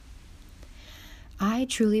I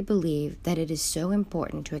truly believe that it is so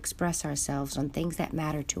important to express ourselves on things that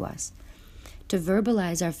matter to us, to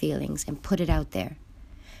verbalize our feelings and put it out there.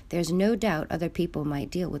 There's no doubt other people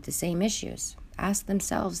might deal with the same issues, ask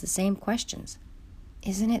themselves the same questions.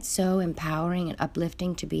 Isn't it so empowering and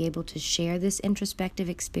uplifting to be able to share this introspective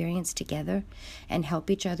experience together and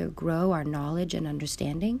help each other grow our knowledge and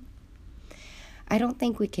understanding? I don't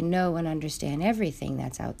think we can know and understand everything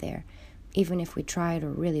that's out there, even if we tried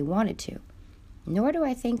or really wanted to. Nor do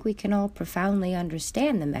I think we can all profoundly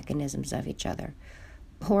understand the mechanisms of each other,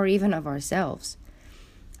 or even of ourselves.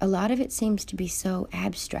 A lot of it seems to be so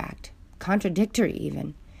abstract, contradictory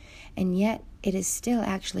even, and yet it is still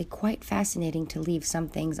actually quite fascinating to leave some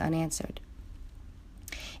things unanswered.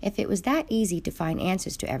 If it was that easy to find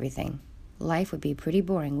answers to everything, life would be pretty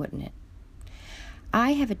boring, wouldn't it?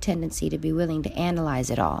 I have a tendency to be willing to analyze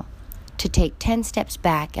it all, to take 10 steps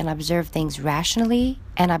back and observe things rationally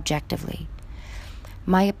and objectively.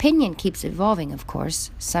 My opinion keeps evolving, of course,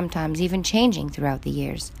 sometimes even changing throughout the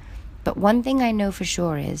years. But one thing I know for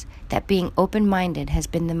sure is that being open-minded has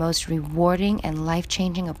been the most rewarding and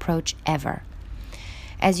life-changing approach ever.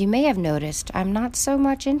 As you may have noticed, I'm not so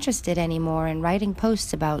much interested anymore in writing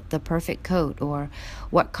posts about the perfect coat or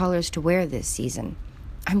what colors to wear this season.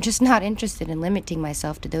 I'm just not interested in limiting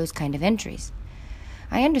myself to those kind of entries.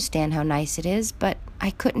 I understand how nice it is, but I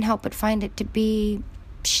couldn't help but find it to be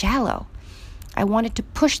shallow. I wanted to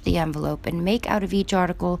push the envelope and make out of each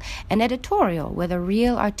article an editorial with a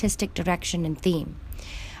real artistic direction and theme.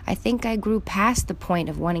 I think I grew past the point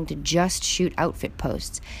of wanting to just shoot outfit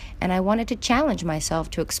posts, and I wanted to challenge myself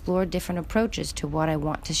to explore different approaches to what I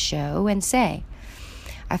want to show and say.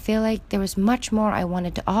 I feel like there was much more I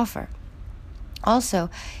wanted to offer. Also,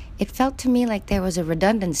 it felt to me like there was a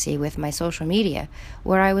redundancy with my social media,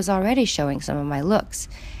 where I was already showing some of my looks,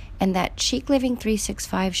 and that Chic Living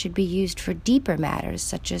 365 should be used for deeper matters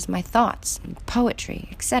such as my thoughts, poetry,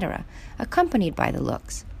 etc., accompanied by the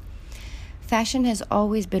looks. Fashion has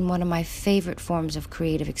always been one of my favorite forms of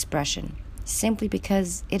creative expression, simply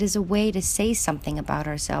because it is a way to say something about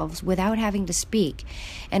ourselves without having to speak,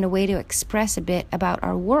 and a way to express a bit about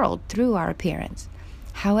our world through our appearance.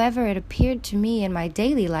 However, it appeared to me in my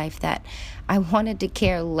daily life that I wanted to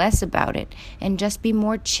care less about it and just be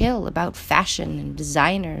more chill about fashion and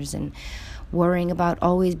designers and worrying about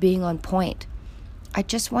always being on point. I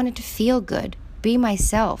just wanted to feel good, be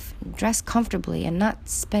myself, dress comfortably, and not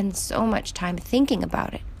spend so much time thinking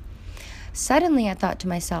about it. Suddenly, I thought to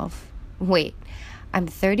myself, wait, I'm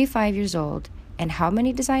 35 years old, and how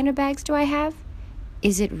many designer bags do I have?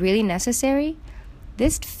 Is it really necessary?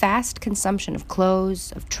 This fast consumption of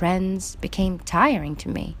clothes, of trends, became tiring to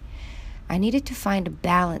me. I needed to find a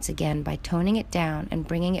balance again by toning it down and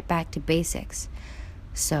bringing it back to basics.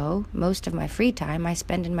 So, most of my free time I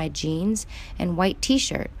spend in my jeans and white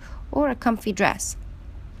t-shirt or a comfy dress.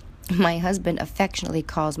 My husband affectionately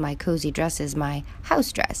calls my cozy dresses my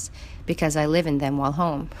house dress because I live in them while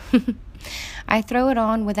home. I throw it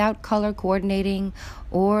on without color coordinating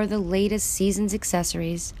or the latest season's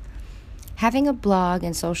accessories. Having a blog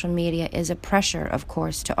and social media is a pressure, of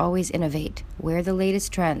course, to always innovate, wear the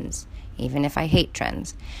latest trends, even if I hate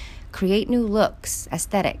trends, create new looks,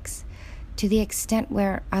 aesthetics, to the extent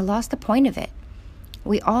where I lost the point of it.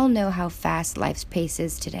 We all know how fast life's pace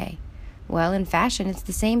is today. Well, in fashion, it's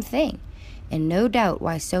the same thing, and no doubt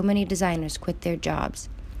why so many designers quit their jobs.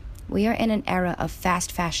 We are in an era of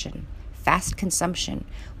fast fashion, fast consumption,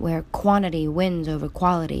 where quantity wins over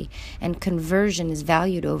quality and conversion is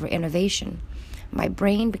valued over innovation. My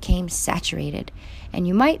brain became saturated, and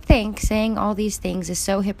you might think saying all these things is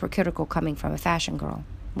so hypocritical coming from a fashion girl.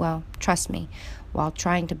 Well, trust me, while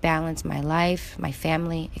trying to balance my life, my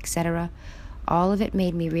family, etc., all of it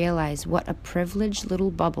made me realize what a privileged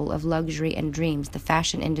little bubble of luxury and dreams the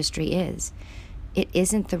fashion industry is. It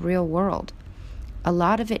isn't the real world. A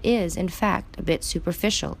lot of it is, in fact, a bit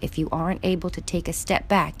superficial if you aren't able to take a step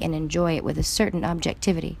back and enjoy it with a certain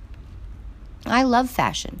objectivity. I love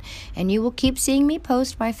fashion, and you will keep seeing me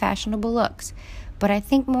post my fashionable looks, but I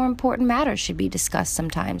think more important matters should be discussed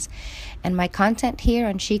sometimes, and my content here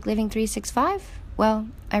on Chic Living 365, well,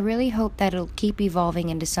 I really hope that it'll keep evolving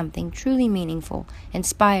into something truly meaningful,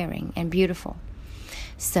 inspiring, and beautiful.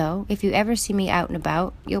 So, if you ever see me out and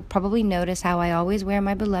about, you'll probably notice how I always wear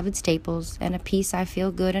my beloved staples and a piece I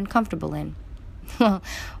feel good and comfortable in. Well,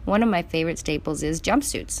 one of my favorite staples is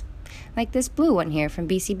jumpsuits, like this blue one here from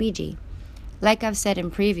BCBG. Like I've said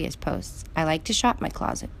in previous posts, I like to shop my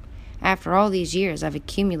closet. After all these years, I've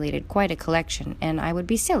accumulated quite a collection, and I would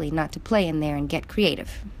be silly not to play in there and get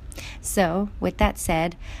creative. So, with that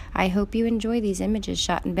said, I hope you enjoy these images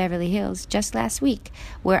shot in Beverly Hills just last week,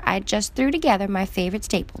 where I just threw together my favorite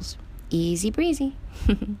staples. Easy breezy.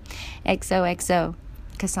 XOXO,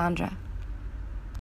 Cassandra.